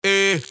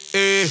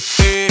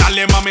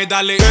Dale mami,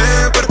 dale.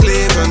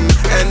 Pepperkleven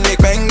en ik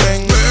bang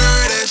bang.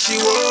 Murder she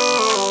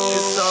was.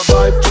 It's a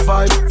vibe,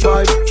 vibe,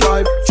 vibe,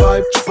 vibe,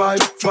 vibe,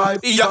 vibe,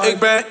 vibe. Ja, ik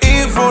ben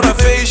hier voor een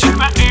feestje.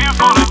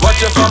 Wat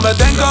je van me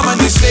denkt kan me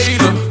niet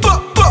schelen.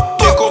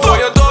 Ik kom voor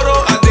je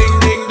doro, a ding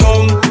ding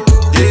dong.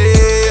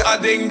 Yeah, a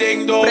ding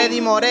ding dong. Freddy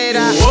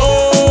Moreira.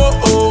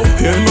 Oh, oh,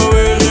 in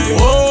beweging.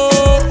 Oh,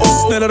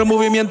 oh. Snellere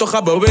movimiento,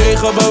 ga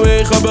bewegen,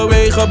 bewegen,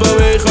 bewegen,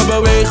 bewegen,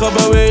 bewegen,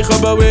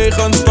 bewegen,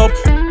 bewegen.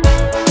 Stop.